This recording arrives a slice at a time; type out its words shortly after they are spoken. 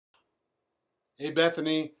Hey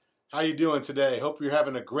Bethany, how you doing today? Hope you're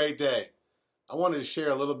having a great day. I wanted to share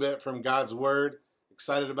a little bit from God's Word.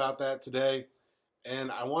 Excited about that today.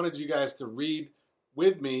 And I wanted you guys to read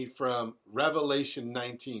with me from Revelation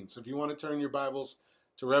 19. So if you want to turn your Bibles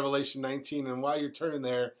to Revelation 19, and while you're turning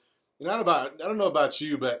there, I don't know about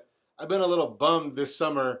you, but I've been a little bummed this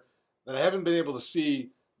summer that I haven't been able to see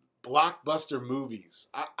blockbuster movies.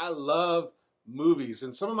 I love movies,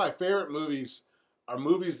 and some of my favorite movies are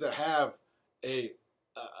movies that have a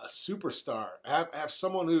superstar, have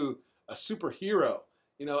someone a superhero,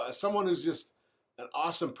 someone who's just an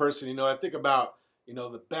awesome person. I think about,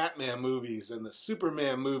 the Batman movies and the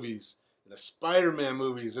Superman movies and the Spider-Man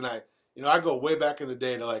movies. And I go way back in the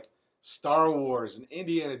day to like Star Wars and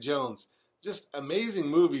Indiana Jones, just amazing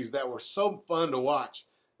movies that were so fun to watch.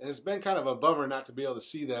 And it's been kind of a bummer not to be able to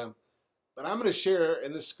see them. But I'm going to share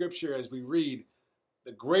in this scripture as we read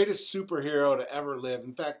the greatest superhero to ever live.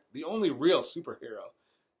 In fact, the only real superhero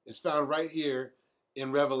is found right here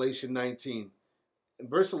in Revelation 19. And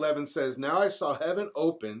verse 11 says, "Now I saw heaven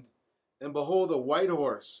opened, and behold, a white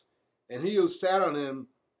horse, and he who sat on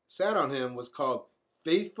him was called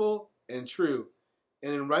Faithful and True,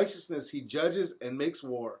 and in righteousness he judges and makes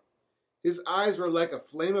war. His eyes were like a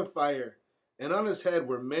flame of fire, and on his head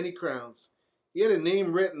were many crowns. He had a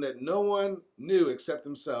name written that no one knew except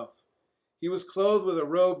himself. He was clothed with a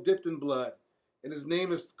robe dipped in blood, and his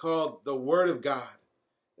name is called the Word of God.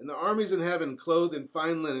 And the armies in heaven, clothed in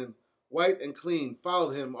fine linen, white and clean,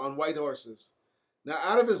 followed him on white horses. Now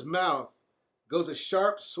out of his mouth goes a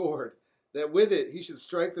sharp sword, that with it he should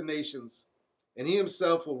strike the nations, and he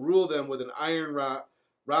himself will rule them with an iron rod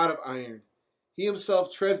of iron. He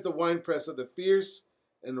himself treads the winepress of the fierce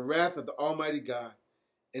and the wrath of the Almighty God.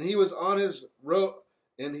 And he has on his robe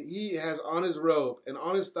and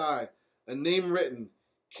on his thigh a name written,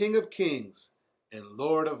 King of Kings and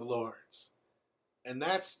Lord of Lords." And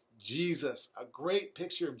that's Jesus, a great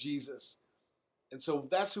picture of Jesus. And so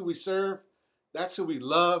that's who we serve. That's who we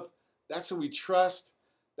love. That's who we trust.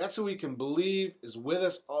 That's who we can believe is with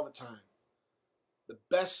us all the time. The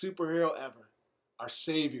best superhero ever, our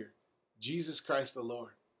Savior, Jesus Christ the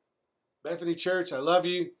Lord. Bethany Church, I love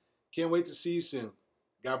you. Can't wait to see you soon.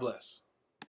 God bless.